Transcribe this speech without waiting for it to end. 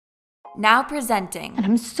Now presenting. And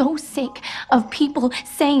I'm so sick of people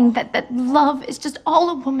saying that love is just all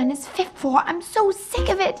a woman is fit for. I'm so sick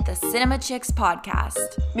of it. The Cinema Chicks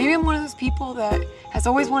podcast. Maybe I'm one of those people that has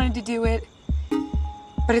always wanted to do it,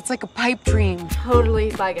 but it's like a pipe dream.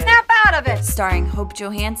 Totally like it. Snap out of it! Starring Hope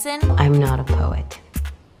Johansson. I'm not a poet.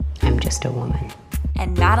 I'm just a woman.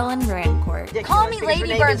 And Madeline Rancourt. Call me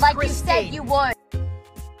Ladybird like you said you would.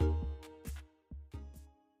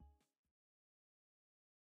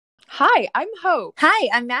 Hi, I'm Hope. Hi,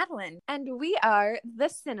 I'm Madeline. And we are the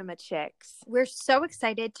Cinema Chicks. We're so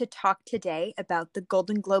excited to talk today about the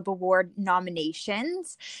Golden Globe Award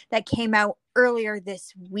nominations that came out earlier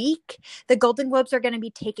this week. The Golden Globes are going to be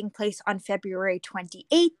taking place on February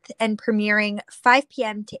 28th and premiering 5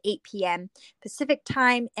 p.m. to 8 p.m. Pacific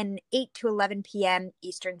time and 8 to 11 p.m.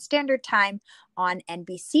 Eastern Standard Time on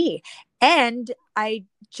NBC. And I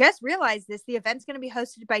just realized this, the event's going to be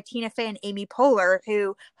hosted by Tina Fey and Amy Poehler,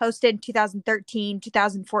 who hosted 2013,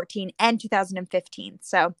 2014, and 2015.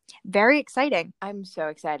 So very exciting. I'm so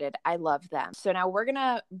excited. I love them. So now we're going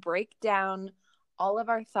to break down all of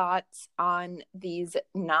our thoughts on these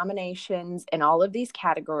nominations in all of these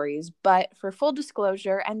categories. But for full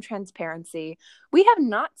disclosure and transparency, we have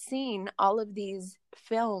not seen all of these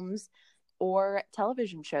films or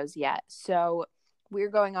television shows yet. So we're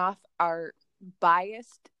going off our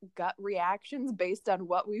biased gut reactions based on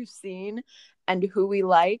what we've seen and who we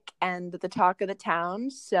like and the talk of the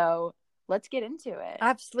town. So let's get into it.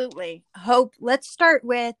 Absolutely. Hope, let's start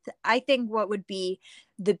with, I think, what would be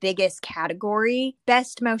the biggest category,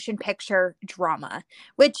 Best Motion Picture Drama,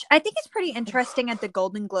 which I think is pretty interesting at the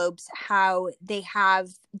Golden Globes, how they have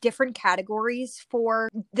different categories for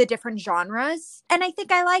the different genres. And I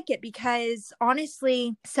think I like it because,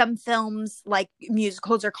 honestly, some films like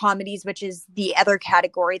musicals or comedies, which is the other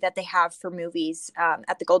category that they have for movies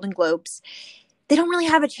at the Golden Globes, they don't really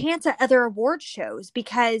have a chance at other award shows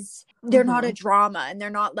because they're not a drama and they're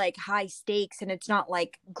not like high stakes and it's not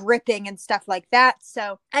like gripping and stuff like that.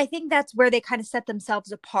 So I think that's where they kind of set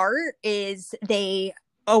themselves apart, is they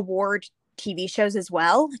award TV shows as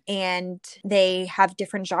well and they have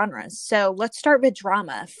different genres. So let's start with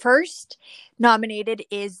drama. First nominated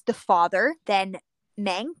is The Father, then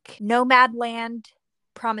Mank, Nomadland,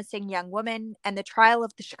 Promising Young Woman, and The Trial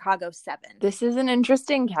of the Chicago 7. This is an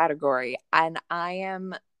interesting category, and I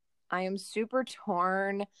am super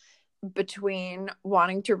torn between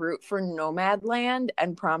wanting to root for Nomadland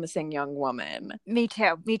and Promising Young Woman. Me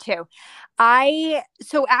too.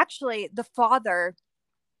 So actually, The Father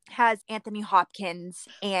has Anthony Hopkins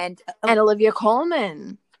and Olivia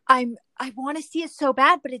Colman. I want to see it so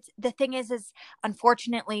bad, but the thing is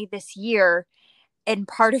unfortunately this year, and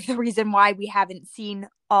part of the reason why we haven't seen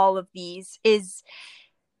all of these is,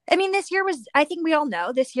 I mean, this year was, I think we all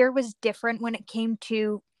know, this year was different when it came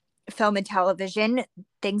to film and television.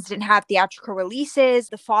 Things didn't have theatrical releases.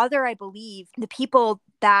 The Father, I believe, the people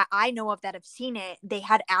that I know of that have seen it, they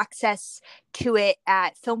had access to it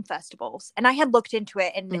at film festivals. And I had looked into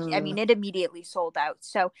it and I mean, it immediately sold out.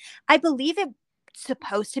 So I believe it's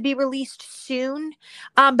supposed to be released soon,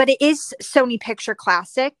 but it is Sony Picture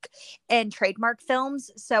Classic and Trademark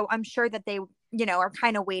Films, so I'm sure that they are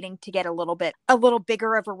kind of waiting to get a little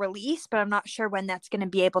bigger of a release, but I'm not sure when that's going to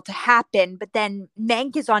be able to happen. But then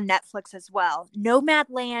Mank is on Netflix as well.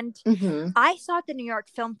 Nomadland, I saw at the New York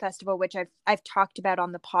Film Festival, which I've talked about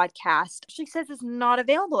on the podcast. She says it's not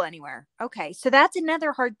available anywhere. Okay, so that's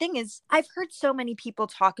another hard thing, is I've heard so many people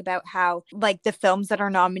talk about how, like, the films that are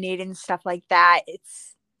nominated and stuff like that,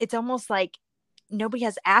 it's almost like nobody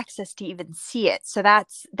has access to even see it. So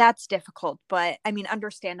that's difficult, but I mean,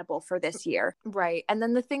 understandable for this year. Right. And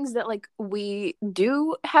then the things that like we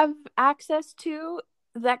do have access to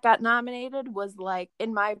that got nominated was, like,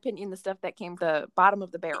 in my opinion, the stuff that came the bottom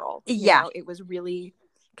of the barrel. It was really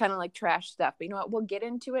kind of like trash stuff. But you know what? We'll get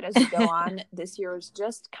into it as we go on. This year is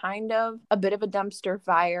just kind of a bit of a dumpster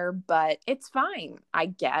fire, but it's fine, I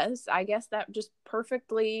guess. I guess that just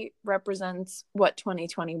perfectly represents what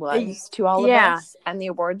 2020 was to all of us. And the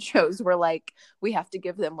award shows were like, we have to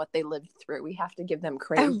give them what they lived through. We have to give them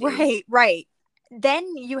crazy. Right.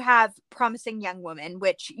 Then you have Promising Young Woman,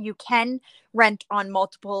 which you can rent on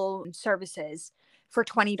multiple services for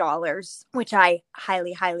 $20, which I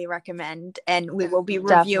highly, highly recommend. And we will be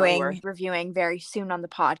reviewing very soon on the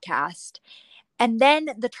podcast. And then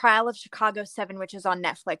The Trial of Chicago 7, which is on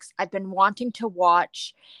Netflix. I've been wanting to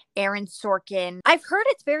watch Aaron Sorkin. I've heard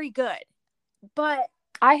it's very good, but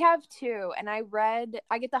I have too. And I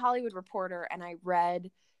get the Hollywood Reporter and I read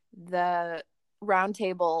the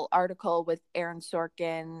roundtable article with Aaron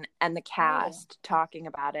Sorkin and the cast talking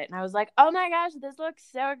about it. And I was like, oh my gosh, this looks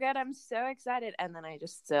so good. I'm so excited. And then I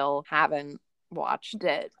just still haven't watched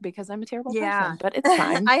it because I'm a terrible person, but it's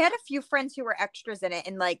fine. I had a few friends who were extras in it,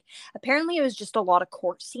 and like apparently it was just a lot of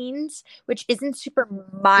court scenes, which isn't super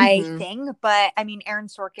my thing, but I mean Aaron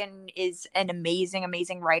Sorkin is an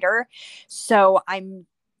amazing writer, so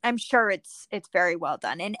I'm sure it's very well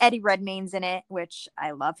done. And Eddie Redmayne's in it, which I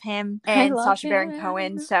love him, and Sacha Baron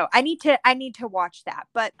Cohen. So I need to watch that.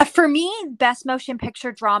 But for me, best motion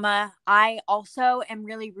picture drama, I also am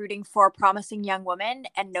really rooting for Promising Young Woman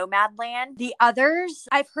and Nomadland. The others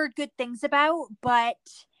I've heard good things about, but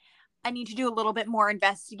I need to do a little bit more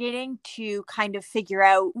investigating to kind of figure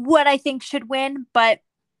out what I think should win. But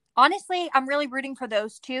honestly, I'm really rooting for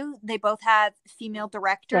those two. They both have female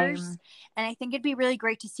directors, and I think it'd be really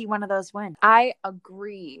great to see one of those win. I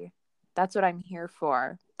agree. That's what I'm here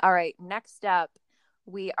for. All right, next up,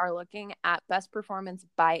 we are looking at best performance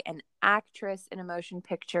by an actress in a motion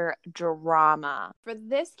picture drama. For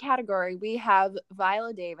this category, we have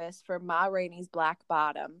Viola Davis for Ma Rainey's Black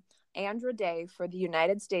Bottom, Andra Day for The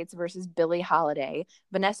United States versus Billie Holiday,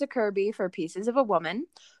 Vanessa Kirby for Pieces of a Woman,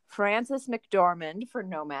 Frances McDormand for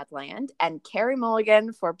Nomadland, and Carey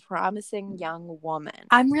Mulligan for Promising Young Woman.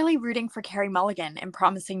 I'm really rooting for Carey Mulligan in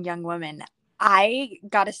Promising Young Woman. I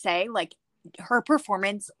gotta say, like, her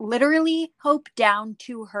performance, literally hope down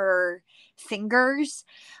to her fingers.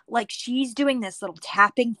 Like, she's doing this little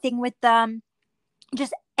tapping thing with them.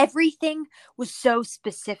 Just everything was so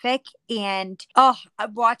specific. And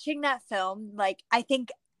watching that film, like, I think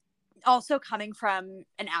also coming from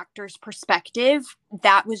an actor's perspective,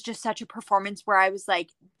 that was just such a performance where I was like,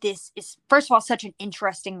 this is, first of all, such an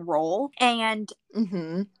interesting role. And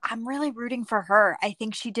I'm really rooting for her. I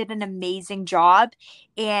think she did an amazing job,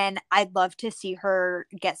 and I'd love to see her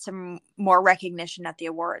get some more recognition at the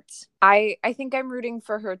awards. I think I'm rooting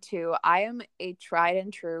for her too. I am a tried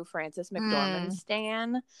and true Frances McDormand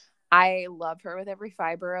stan. I love her with every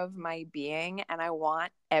fiber of my being, and I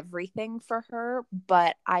want everything for her,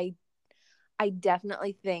 but I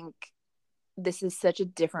definitely think this is such a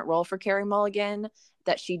different role for Carey Mulligan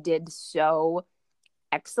that she did so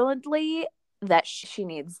excellently that she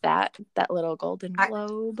needs that little Golden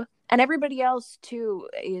Globe. And everybody else too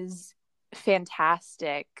is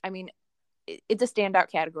fantastic. I mean, it's a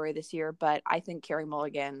standout category this year, but I think Carey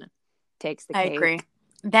Mulligan takes the cake. I agree.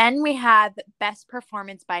 Then we have best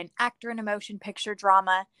performance by an actor in a motion picture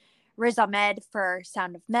drama. Riz Ahmed for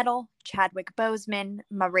Sound of Metal, Chadwick Boseman,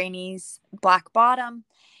 Ma Rainey's Black Bottom,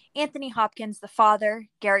 Anthony Hopkins, The Father,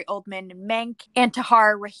 Gary Oldman, Mank, and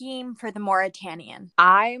Tahar Rahim for The Mauritanian.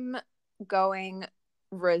 I'm going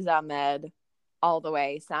Riz Ahmed all the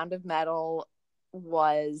way. Sound of Metal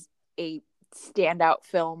was a standout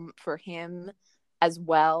film for him as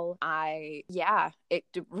well.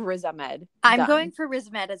 Riz Ahmed. I'm going for Riz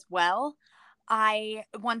Ahmed as well. I,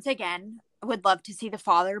 once again, would love to see The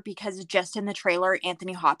Father, because just in the trailer,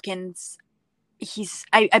 Anthony Hopkins,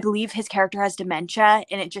 I believe his character has dementia,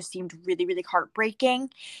 and it just seemed really, really heartbreaking.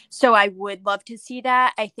 So I would love to see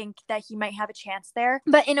that. I think that he might have a chance there.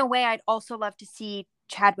 But in a way, I'd also love to see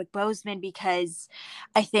Chadwick Boseman, because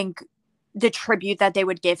I think the tribute that they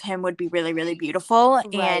would give him would be really, really beautiful,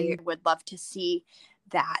 and would love to see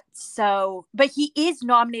that. So, but he is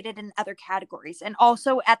nominated in other categories, and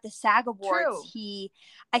also at the SAG Awards, he,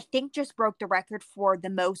 I think, just broke the record for the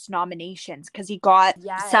most nominations, because he got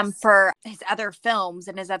some for his other films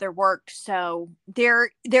and his other work. So there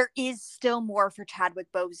is still more for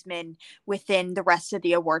Chadwick Boseman within the rest of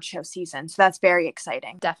the award show season. So that's very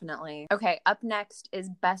exciting. Definitely. Okay, up next is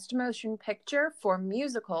best motion picture for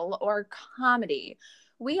musical or comedy.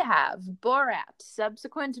 We have Borat,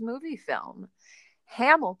 subsequent movie film,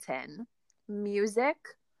 Hamilton, music,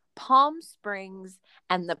 Palm Springs,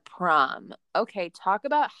 and The Prom. Okay, talk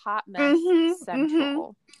about hot mess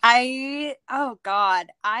central.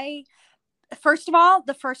 First of all,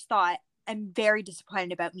 the first thought, I'm very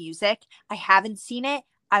disappointed about music. I haven't seen it.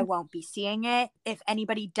 I won't be seeing it. If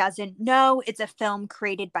anybody doesn't know, it's a film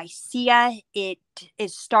created by Sia. It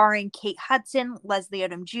is starring Kate Hudson, Leslie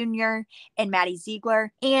Odom Jr., and Maddie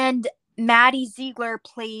Ziegler. And Maddie Ziegler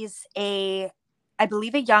plays I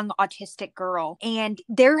believe a young autistic girl. And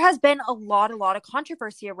there has been a lot of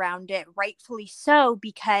controversy around it, rightfully so,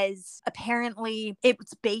 because apparently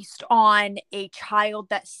it's based on a child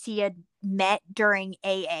that Sia met during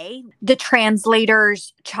AA, the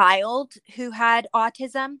translator's child who had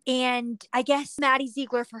autism. And I guess Maddie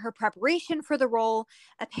Ziegler, for her preparation for the role,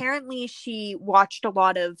 apparently she watched a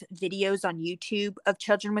lot of videos on YouTube of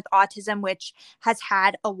children with autism, which has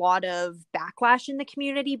had a lot of backlash in the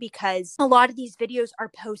community because a lot of these videos are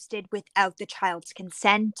posted without the child's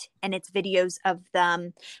consent. And it's videos of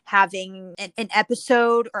them having an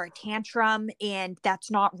episode or a tantrum, and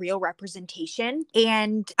that's not real representation.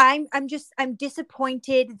 And I'm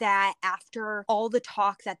disappointed that after all the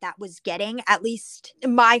talk that was getting, at least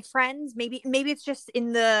my friends, maybe it's just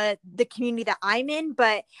in the community that I'm in,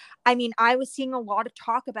 but I mean, I was seeing a lot of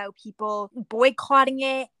talk about people boycotting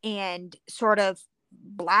it and sort of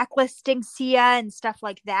blacklisting Sia and stuff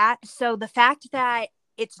like that. So the fact that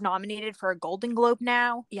it's nominated for a Golden Globe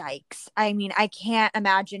now, yikes. I mean, I can't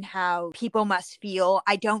imagine how people must feel.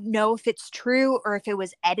 I don't know if it's true or if it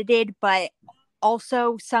was edited, but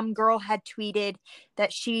also some girl had tweeted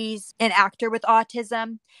that she's an actor with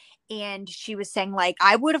autism, and she was saying, like,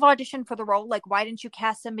 I would have auditioned for the role. Like, why didn't you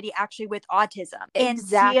cast somebody actually with autism?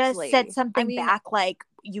 Exactly. And Sia said something back like,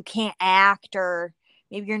 you can't act, or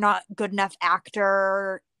maybe you're not good enough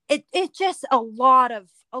actor. It just a lot of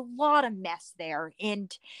mess there.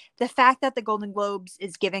 And the fact that the Golden Globes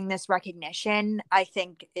is giving this recognition, I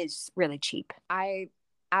think, is really cheap. I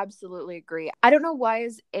absolutely agree. I don't know why,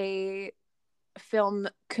 as a film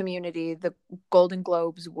community, the Golden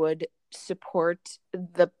Globes would support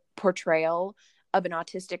the portrayal of an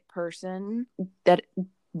autistic person that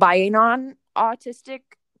by a non-autistic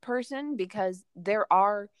person, because there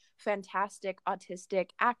are fantastic autistic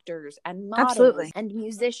actors and models Absolutely. and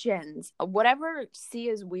musicians. Whatever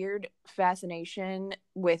Sia's weird fascination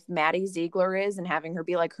with Maddie Ziegler is, and having her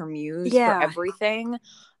be like her muse for everything,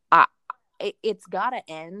 it's gotta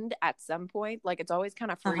end at some point. Like, it's always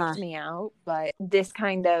kind of freaked me out, but this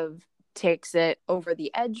kind of takes it over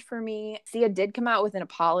the edge for me. Sia did come out with an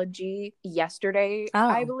apology yesterday,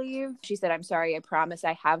 I believe. She said, I'm sorry, I promise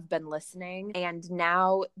I have been listening. And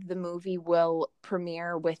now the movie will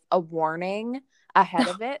premiere with a warning ahead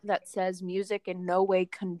of it that says music in no way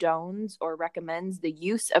condones or recommends the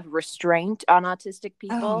use of restraint on autistic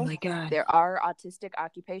people. Oh my God. There are autistic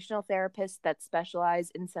occupational therapists that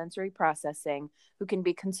specialize in sensory processing who can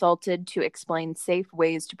be consulted to explain safe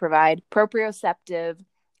ways to provide proprioceptive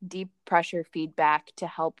deep pressure feedback to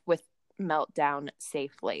help with meltdown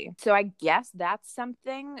safely. So I guess that's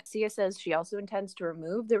something. Sia says she also intends to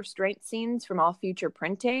remove the restraint scenes from all future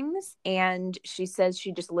printings, and she says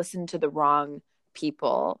she just listened to the wrong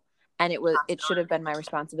people, and it should have been my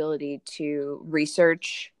responsibility to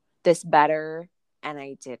research this better, and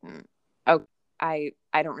I didn't. I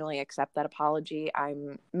don't really accept that apology.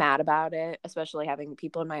 I'm mad about it, especially having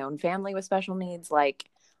people in my own family with special needs. Like,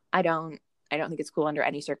 I don't think it's cool under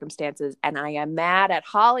any circumstances. And I am mad at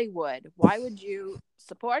Hollywood. Why would you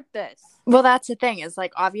support this? Well, that's the thing, is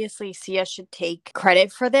like, obviously Sia should take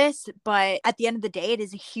credit for this, but at the end of the day, it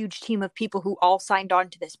is a huge team of people who all signed on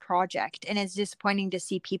to this project. And it's disappointing to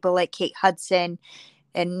see people like Kate Hudson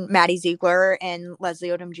and Maddie Ziegler and Leslie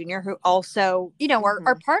Odom Jr., who also,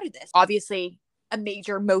 are part of this. Obviously, a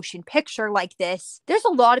major motion picture like this, there's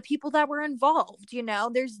a lot of people that were involved.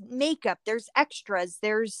 There's makeup, there's extras,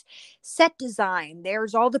 there's set design,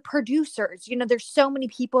 there's all the producers. There's so many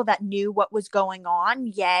people that knew what was going on,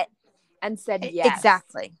 yet and said yes.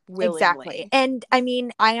 Exactly. Willingly. Exactly. And I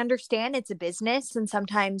mean, I understand it's a business and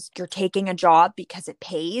sometimes you're taking a job because it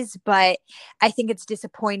pays, but I think it's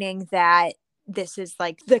disappointing that this is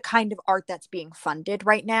like the kind of art that's being funded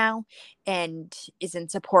right now and is in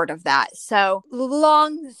support of that. So,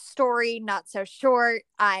 long story, not so short.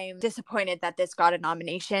 I'm disappointed that this got a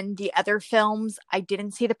nomination. The other films, I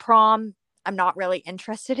didn't see The Prom. I'm not really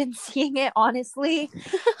interested in seeing it, honestly.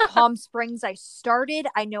 Palm Springs, I started.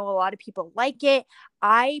 I know a lot of people like it.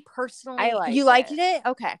 I personally, you liked it?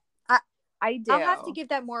 Okay. I do. I'll have to give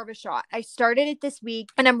that more of a shot. I started it this week,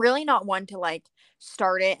 and I'm really not one to like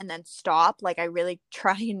start it and then stop. Like, I really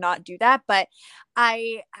try and not do that, but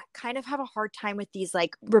I kind of have a hard time with these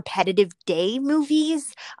like repetitive day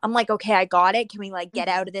movies. I'm like, okay, I got it. Can we like get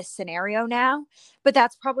out of this scenario now? But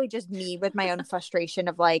that's probably just me with my own frustration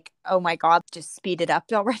of like, oh my God, just speed it up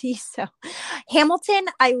already. So Hamilton,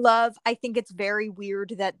 I love. I think it's very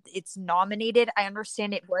weird that it's nominated. I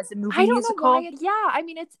understand it was a movie musical. Know why. I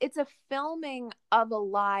mean, it's a filming of a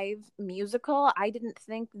live musical. I didn't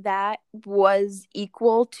think that was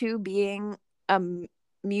equal to being a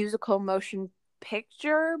musical motion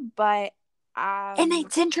picture, but and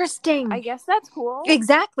it's interesting. I guess that's cool.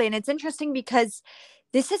 Exactly. And it's interesting because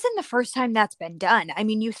this isn't the first time that's been done. I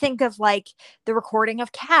mean, you think of like the recording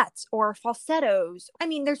of Cats or falsettos. I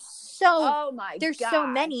mean, there's so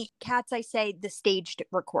many Cats. I say the staged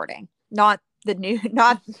recording, not the new,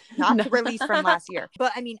 not the release from last year.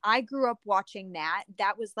 But I mean, I grew up watching that.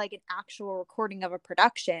 That was like an actual recording of a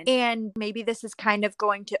production. And maybe this is kind of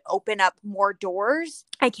going to open up more doors.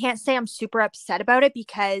 I can't say I'm super upset about it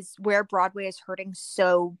because where Broadway is hurting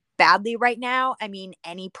so badly right now, I mean,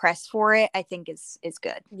 any press for it I think is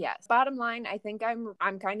good. Yes. Bottom line, I think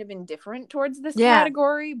I'm kind of indifferent towards this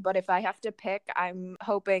category, but if I have to pick, I'm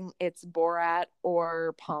hoping it's Borat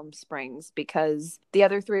or Palm Springs, because the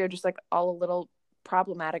other three are just like all a little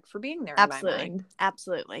problematic for being there. Absolutely. In my mind.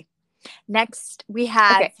 Absolutely. Next, we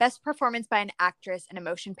have Best Performance by an Actress in a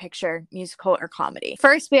Motion Picture, Musical, or Comedy.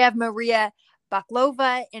 First, we have Maria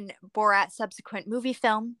Bakalova in Borat's subsequent movie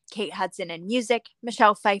film, Kate Hudson in Music,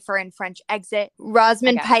 Michelle Pfeiffer in French Exit,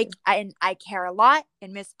 Rosamund Pike in I Care a Lot,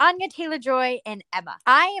 and Miss Anya Taylor-Joy in Emma.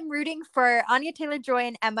 I am rooting for Anya Taylor-Joy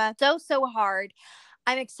and Emma so hard.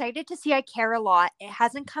 I'm excited to see I Care a Lot. It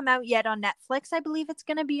hasn't come out yet on Netflix. I believe it's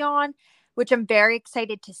going to be on, which I'm very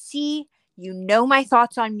excited to see. You know my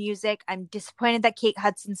thoughts on Music. I'm disappointed that Kate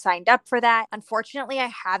Hudson signed up for that. Unfortunately, I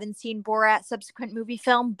haven't seen Borat's subsequent movie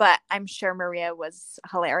film, but I'm sure Maria was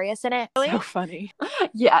hilarious in it. So funny.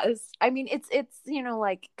 Yes. I mean, it's you know,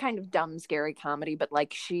 like kind of dumb, scary comedy, but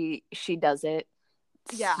like she does it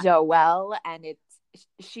so well, and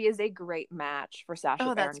she is a great match for Sacha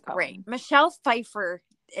Baron Cohen. That's great. Michelle Pfeiffer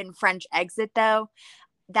in French Exit, though.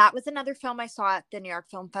 That was another film I saw at the New York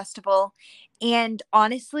Film Festival. And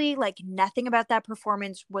honestly, like nothing about that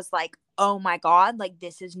performance was like, oh my God, like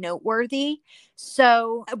this is noteworthy.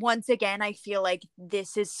 So once again, I feel like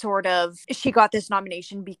this is sort of, she got this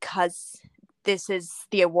nomination because this is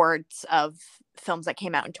the awards of films that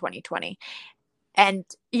came out in 2020. And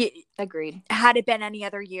agreed. Had it been any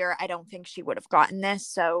other year, I don't think she would have gotten this.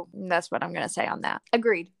 So that's what I'm going to say on that.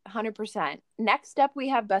 Agreed. 100%. Next up, we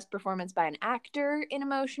have Best Performance by an Actor in a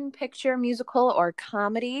Motion Picture, Musical, or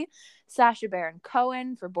Comedy. Sacha Baron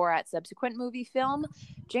Cohen for Borat's subsequent movie film.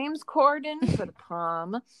 James Corden for The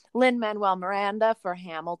Prom. Lin-Manuel Miranda for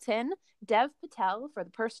Hamilton. Dev Patel for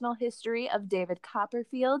The Personal History of David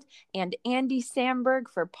Copperfield. And Andy Samberg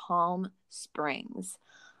for Palm Springs.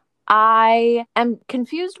 I am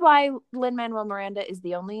confused why Lin-Manuel Miranda is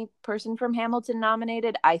the only person from Hamilton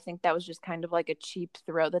nominated. I think that was just kind of like a cheap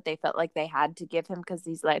throw that they felt like they had to give him because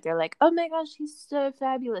they're like, oh my gosh, he's so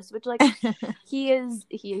fabulous. Which like he is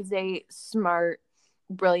a smart,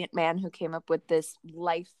 brilliant man who came up with this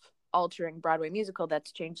life-altering Broadway musical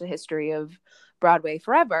that's changed the history of Broadway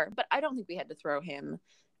forever. But I don't think we had to throw him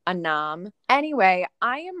a nom. Anyway,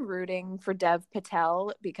 I am rooting for Dev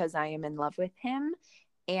Patel because I am in love with him.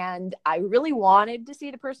 And I really wanted to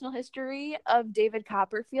see The Personal History of David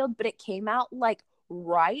Copperfield, but it came out like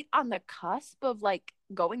right on the cusp of like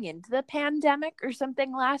going into the pandemic or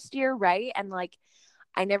something last year, right? And like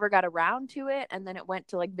I never got around to it, and then it went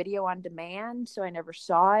to like video on demand, so I never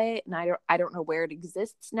saw it, and I don't know where it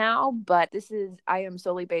exists now, but I am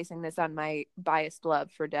solely basing this on my biased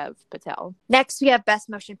love for Dev Patel. Next, we have Best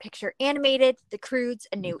Motion Picture Animated, The Croods: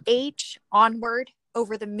 A New Age, Onward,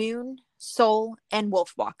 Over the Moon, Soul, and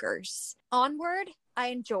Wolfwalkers. Onward, I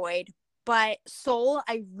enjoyed, but Soul,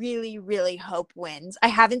 I really, really hope wins. I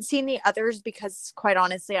haven't seen the others because, quite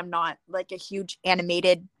honestly, I'm not like a huge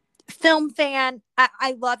animated film fan.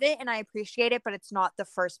 I love it and I appreciate it, but it's not the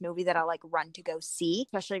first movie that I like run to go see,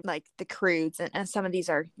 especially like The Croods, and some of these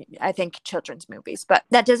are, I think, children's movies, but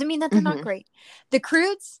that doesn't mean that they're not great. The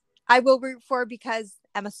Croods, I will root for because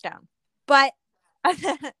Emma Stone. But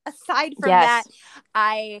aside from that,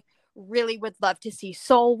 I really would love to see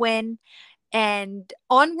Soul win, and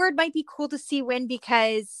Onward might be cool to see win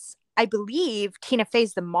because I believe Tina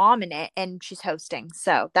Fey's the mom in it and she's hosting,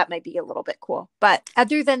 so that might be a little bit cool. But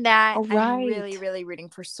other than that, I'm really, really rooting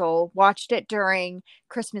for Soul. Watched it during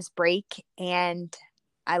Christmas break and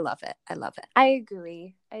I love it. I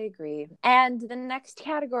agree. And the next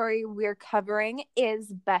category we're covering is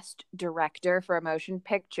Best Director for a Motion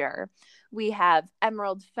Picture. We have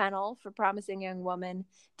Emerald Fennell for Promising Young Woman,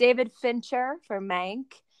 David Fincher for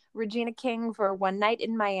Mank, Regina King for One Night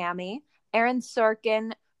in Miami, Aaron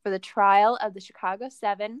Sorkin for The Trial of the Chicago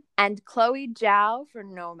 7, and Chloe Zhao for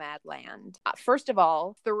Nomadland. First of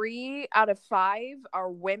all, 3 out of 5 are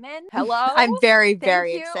women. Hello? I'm very,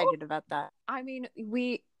 very excited about that. I mean,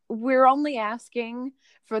 we're only asking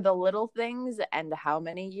for the little things, and how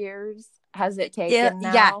many years has it taken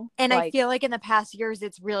now? Yeah, and I feel like in the past years,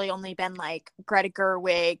 it's really only been like Greta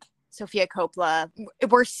Gerwig, Sofia Coppola.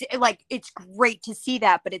 We're like, it's great to see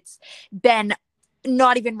that, but it's been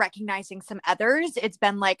not even recognizing some others. It's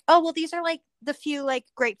been like, oh, well, these are like the few like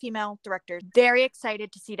great female directors. Very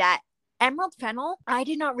excited to see that. Emerald Fennell, I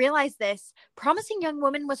did not realize this. Promising Young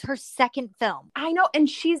Woman was her second film. I know, and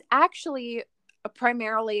she's actually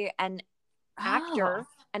primarily an actor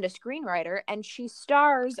and a screenwriter, and she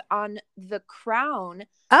stars on The Crown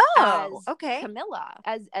as Camilla,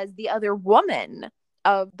 as the other woman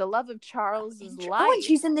of the love of Charles's life. Oh, and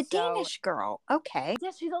she's in The Danish Girl. Okay.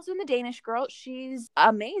 Yes, she's also in The Danish Girl. She's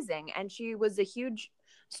amazing, and she was a huge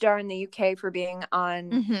star in the UK for being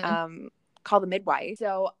on Call the Midwife.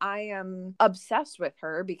 So I am obsessed with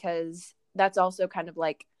her because that's also kind of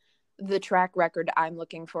like the track record I'm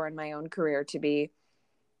looking for in my own career, to be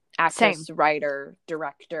actress, writer,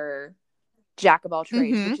 director, jack of all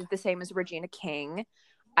trades, which is the same as Regina King.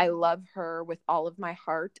 I love her with all of my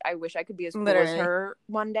heart. I wish I could be as cool as her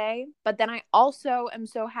one day. But then I also am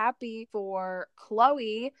so happy for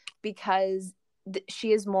Chloe because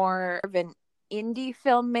she is more of an indie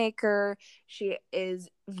filmmaker. She is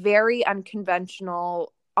very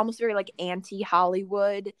unconventional, almost very like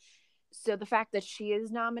anti-Hollywood. So the fact that she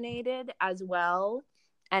is nominated as well,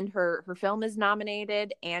 and her film is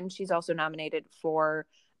nominated, and she's also nominated for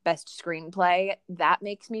Best Screenplay, that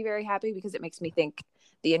makes me very happy because it makes me think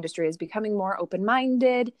the industry is becoming more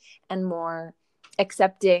open-minded and more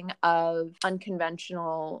accepting of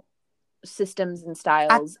unconventional systems and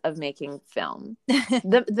styles of making film.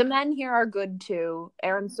 The men here are good too.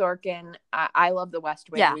 Aaron Sorkin, I love The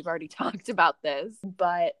West Wing. Yeah. We've already talked about this,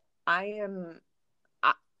 but I am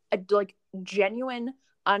like genuine,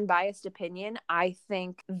 unbiased opinion. I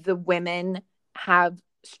think the women have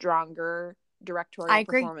stronger directorial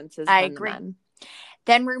performances than the men.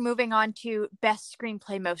 Then we're moving on to Best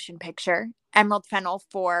Screenplay Motion Picture. Emerald Fennell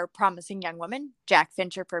for Promising Young Woman, Jack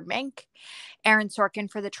Fincher for Mank, Aaron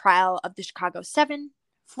Sorkin for The Trial of the Chicago 7,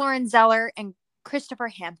 Florence Zeller and Christopher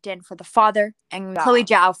Hampton for The Father, and Chloe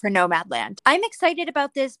Zhao for Nomadland. I'm excited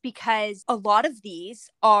about this because a lot of these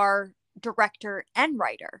are director and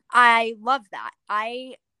writer. I love that.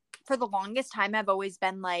 For the longest time, I've always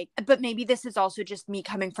been like, but maybe this is also just me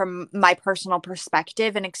coming from my personal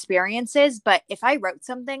perspective and experiences, but if I wrote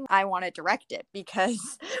something, I want to direct it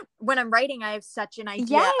because when I'm writing, I have such an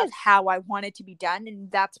idea of how I want it to be done,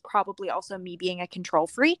 and that's probably also me being a control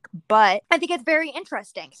freak, but I think it's very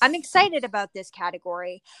interesting. I'm excited about this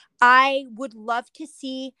category. I would love to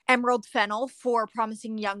see Emerald Fennell for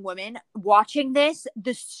Promising Young Woman. Watching this,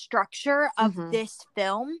 the structure of this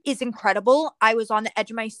film is incredible. I was on the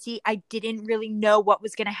edge of my seat. I didn't really know what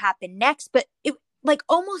was going to happen next, but it like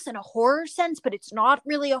almost in a horror sense, but it's not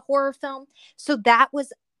really a horror film. So that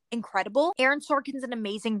was incredible. Aaron Sorkin's an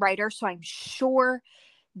amazing writer, so I'm sure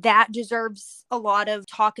that deserves a lot of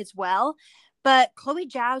talk as well. But Chloe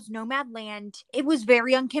Zhao's Nomadland, it was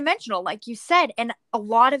very unconventional, like you said. And a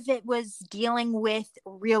lot of it was dealing with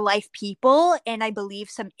real life people and I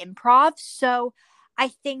believe some improv. So I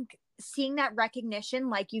think seeing that recognition,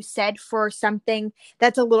 like you said, for something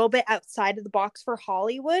that's a little bit outside of the box for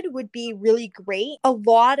Hollywood would be really great. A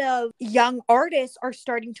lot of young artists are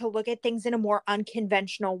starting to look at things in a more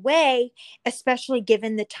unconventional way, especially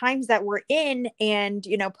given the times that we're in and,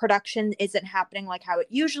 you know, production isn't happening like how it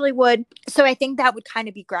usually would. So I think that would kind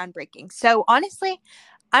of be groundbreaking. So honestly,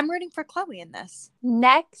 I'm rooting for Chloe in this.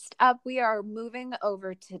 Next up, we are moving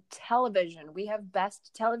over to television. We have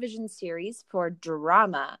Best Television Series for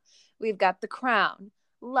Drama. We've got The Crown,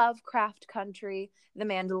 Lovecraft Country, The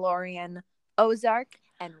Mandalorian, Ozark,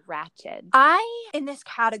 and Ratched. In this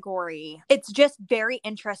category, it's just very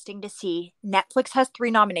interesting to see Netflix has 3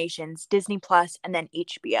 nominations, Disney Plus, and then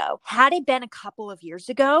HBO. Had it been a couple of years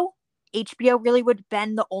ago, HBO really would have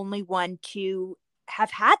been the only one to have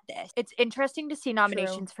had this. It's interesting to see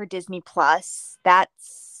nominations for Disney Plus.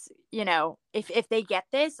 That's, you know, if they get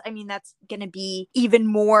this, I mean, that's going to be even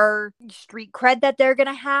more street cred that they're going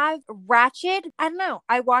to have. Ratched, I don't know.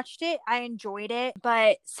 I watched it. I enjoyed it.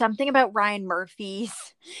 But something about Ryan Murphy's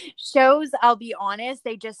shows, I'll be honest,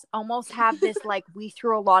 they just almost have this, like, we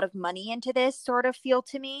threw a lot of money into this sort of feel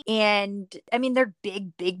to me. And, I mean, they're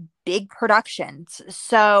big productions.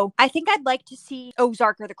 So I think I'd like to see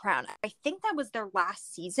Ozark or The Crown. I think that was their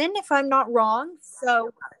last season, if I'm not wrong.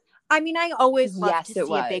 So I mean, I always love to see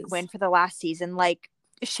a big win for the last season, like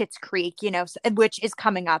Schitt's Creek, you know, which is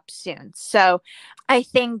coming up soon. So I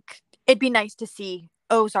think it'd be nice to see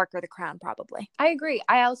Ozark or The Crown, probably. I agree.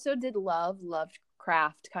 I also did love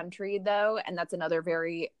Lovecraft Country, though, and that's another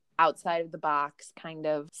very outside of the box kind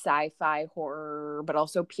of sci-fi horror, but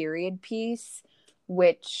also period piece,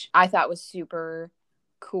 which I thought was super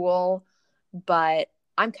cool. But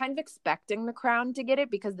I'm kind of expecting The Crown to get it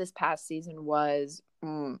because this past season was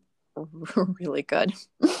really good.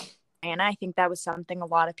 And I think that was something a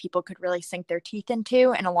lot of people could really sink their teeth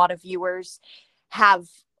into, and a lot of viewers have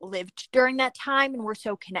lived during that time and were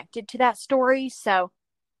so connected to that story. So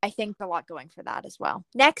I think a lot going for that as well.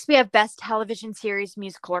 Next, we have Best Television Series,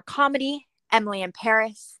 Musical or Comedy, Emily in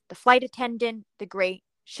Paris, The Flight Attendant, The Great,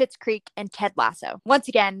 Schitt's Creek, and Ted Lasso. Once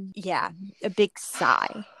again, yeah, a big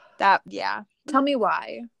sigh. Tell me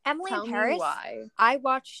why. Emily Tell in Paris, me why.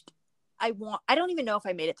 I don't even know if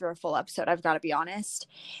I made it through a full episode, I've got to be honest.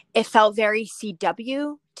 It felt very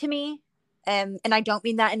CW to me, and I don't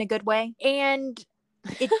mean that in a good way. And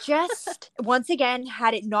it just, once again,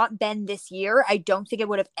 had it not been this year, I don't think it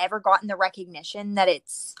would have ever gotten the recognition that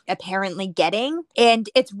it's apparently getting. And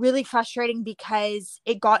it's really frustrating because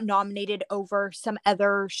it got nominated over some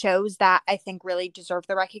other shows that I think really deserve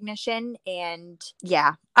the recognition. And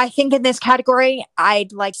yeah, I think in this category,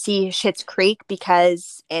 I'd like to see Schitt's Creek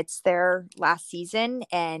because it's their last season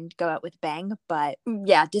and go out with a bang. But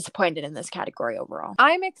yeah, disappointed in this category overall.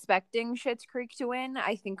 I'm expecting Schitt's Creek to win.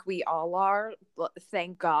 I think we all are.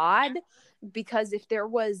 Thank God. Because if there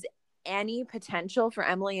was any potential for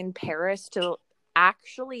Emily in Paris to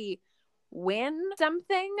actually win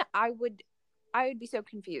something, I would be so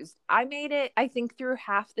confused. I made it, I think, through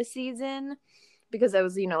half the season because I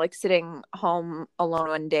was, like sitting home alone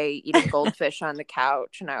one day eating goldfish on the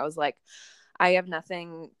couch, and I was like, I have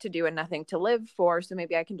nothing to do and nothing to live for, so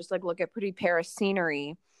maybe I can just look at pretty Paris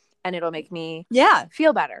scenery and it'll make me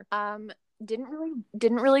feel better. Didn't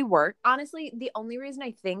really work. Honestly, the only reason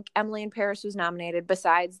I think Emily in Paris was nominated,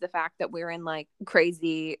 besides the fact that we're in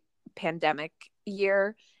crazy pandemic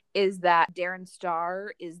year, is that Darren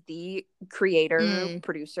Star is the creator,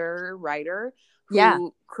 producer, writer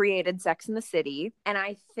who created Sex and the City. And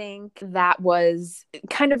I think that was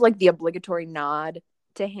kind of the obligatory nod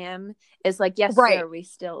to him. Is yes, sir, we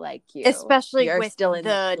still like you. Especially You're with still in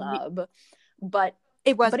the club. But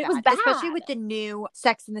it was bad. Especially bad. with the new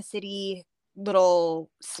Sex and the City little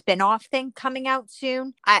spin-off thing coming out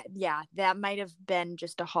soon. That might have been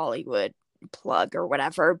just a Hollywood plug or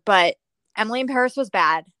whatever. But Emily in Paris was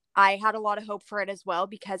bad. I had a lot of hope for it as well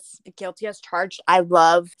because guilty as charged. I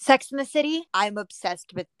love Sex and the City. I'm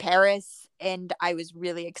obsessed with Paris and I was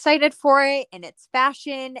really excited for it and its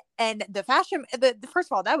fashion. And the fashion,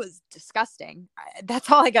 first of all, that was disgusting.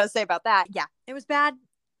 That's all I got to say about that. Yeah, it was bad.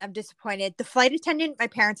 I'm disappointed. The Flight Attendant, my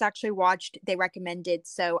parents actually watched. They recommended,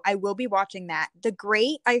 so I will be watching that. The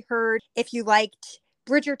Great, I heard if you liked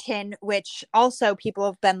Bridgerton, which also people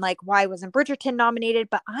have been like, why wasn't Bridgerton nominated?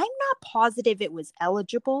 But I'm not positive it was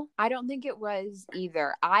eligible. I don't think it was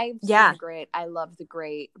either. I've seen The Great. I love The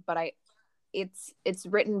Great, but it's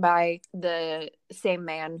written by the same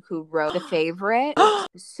man who wrote The Favorite.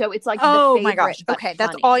 So it's The Favorite. My gosh. Okay, funny.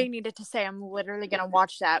 That's all you needed to say. I'm literally going to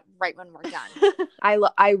watch that right when we're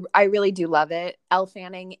done. I really do love it. Elle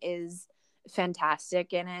Fanning is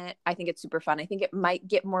fantastic in it. I think it's super fun. I think it might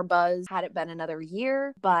get more buzz had it been another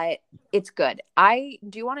year, but it's good. I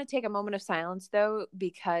do want to take a moment of silence though,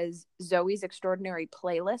 because Zoe's Extraordinary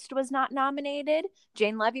Playlist was not nominated.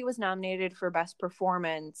 Jane Levy was nominated for Best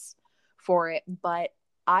Performance for it, but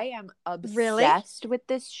I am obsessed with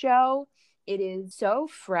this show. It is so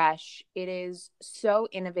fresh. It is so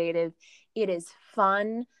innovative. It is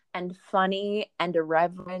fun and funny and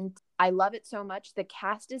irreverent. I love it so much. The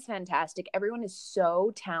cast is fantastic. Everyone is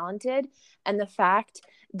so talented. And the fact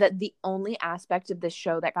that the only aspect of this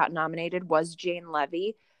show that got nominated was Jane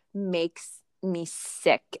Levy makes me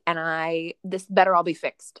sick. And this better all be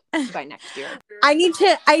fixed by next year. I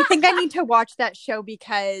think I need to watch that show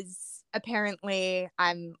because apparently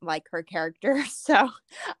I'm like her character. So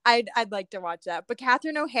I'd like to watch that. But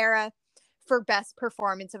Catherine O'Hara for Best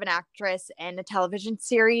Performance of an Actress in a Television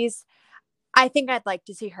Series, I think I'd like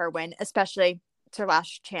to see her win, especially it's her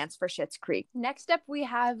last chance for Schitt's Creek. Next up, we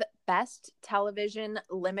have Best Television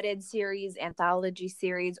Limited Series, Anthology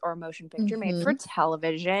Series, or Motion Picture made for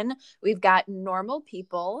television. We've got Normal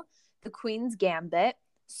People, The Queen's Gambit,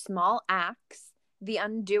 Small Axe, The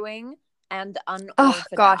Undoing, and Unorthodox.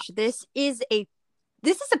 Oh gosh, this is a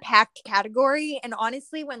packed category. And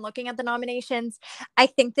honestly, when looking at the nominations, I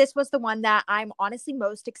think this was the one that I'm honestly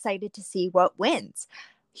most excited to see what wins.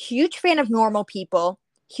 Huge fan of Normal People.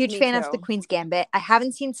 Huge fan of The Queen's Gambit. I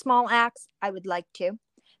haven't seen Small Axe. I would like to.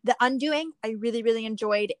 The Undoing, I really, really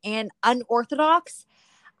enjoyed. And Unorthodox,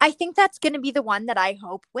 I think that's going to be the one that I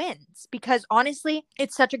hope wins. Because honestly,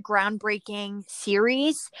 it's such a groundbreaking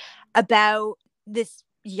series about this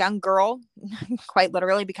young girl, quite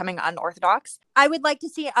literally becoming unorthodox. I would like to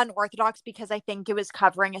see unorthodox because I think it was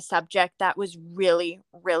covering a subject that was really,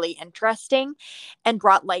 really interesting and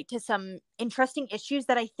brought light to some interesting issues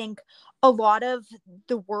that I think a lot of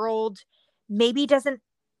the world maybe doesn't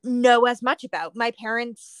know as much about. My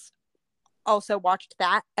parents also watched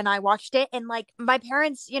that and I watched it, and like my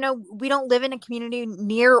parents, we don't live in a community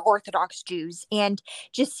near Orthodox Jews, and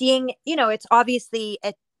just seeing, it's obviously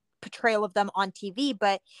a portrayal of them on TV,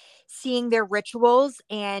 but seeing their rituals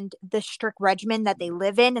and the strict regimen that they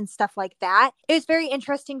live in and stuff like that, it was very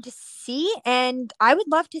interesting to see, and I would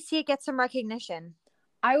love to see it get some recognition.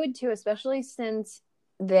 I would too, especially since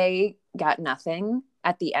they got nothing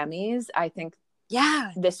at the Emmys. I think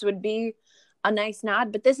this would be a nice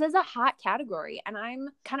nod, but this is a hot category, and I'm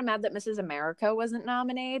kind of mad that Mrs. America wasn't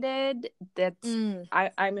nominated.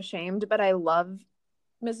 I'm ashamed, but I love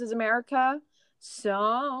Mrs. America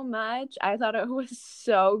so much. I thought it was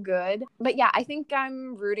so good. But yeah, I think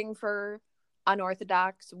I'm rooting for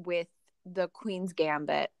Unorthodox with The Queen's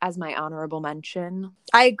Gambit as my honorable mention.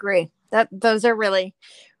 I agree. Those are really,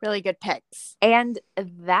 really good picks. And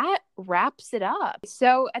that wraps it up.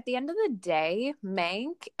 So at the end of the day,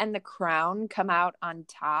 Mank and The Crown come out on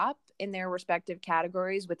top in their respective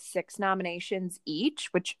categories with 6 nominations each,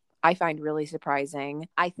 which I find really surprising.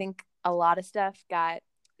 I think a lot of stuff got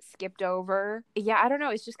skipped over. Yeah, I don't know.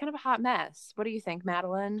 It's just kind of a hot mess. What do you think,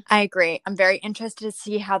 Madeline? I agree. I'm very interested to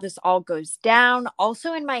see how this all goes down.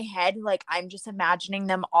 Also in my head, like I'm just imagining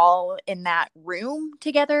them all in that room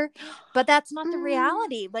together, but that's not the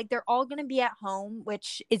reality. Like they're all going to be at home,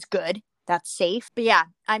 which is good. That's safe. But yeah,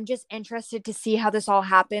 I'm just interested to see how this all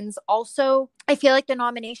happens. Also, I feel like the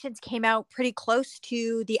nominations came out pretty close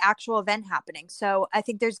to the actual event happening. So I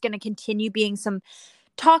think there's going to continue being some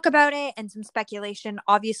talk about it and some speculation,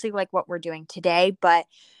 obviously like what we're doing today, but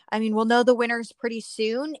I mean, we'll know the winners pretty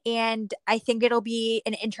soon, and I think it'll be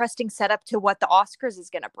an interesting setup to what the Oscars is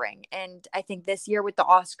going to bring. And I think this year with the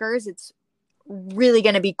Oscars, it's really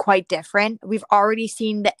going to be quite different. We've already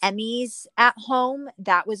seen the Emmys at home.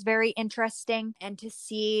 That was very interesting. And to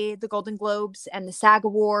see the Golden Globes and the SAG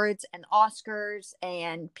Awards and Oscars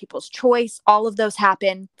and People's Choice, all of those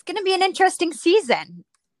happen. It's going to be an interesting season.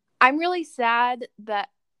 I'm really sad that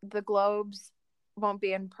the Globes won't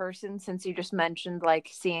be in person, since you just mentioned like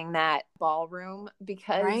seeing that ballroom,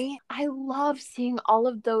 because I love seeing all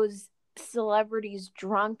of those celebrities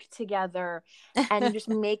drunk together and just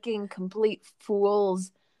making complete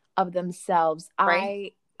fools of themselves.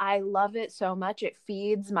 I love it so much. It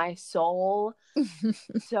feeds my soul.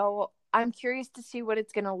 So I'm curious to see what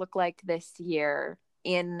it's going to look like this year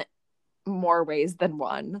in more ways than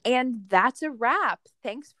one. And that's a wrap.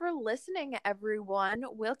 Thanks for listening, everyone.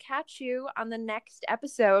 We'll catch you on the next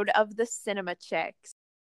episode of the Cinema Chicks.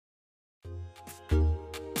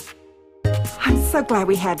 I'm so glad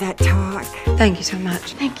we had that talk. Thank you so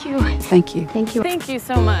much. Thank you. Thank you. Thank you. Thank you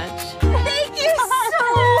so much.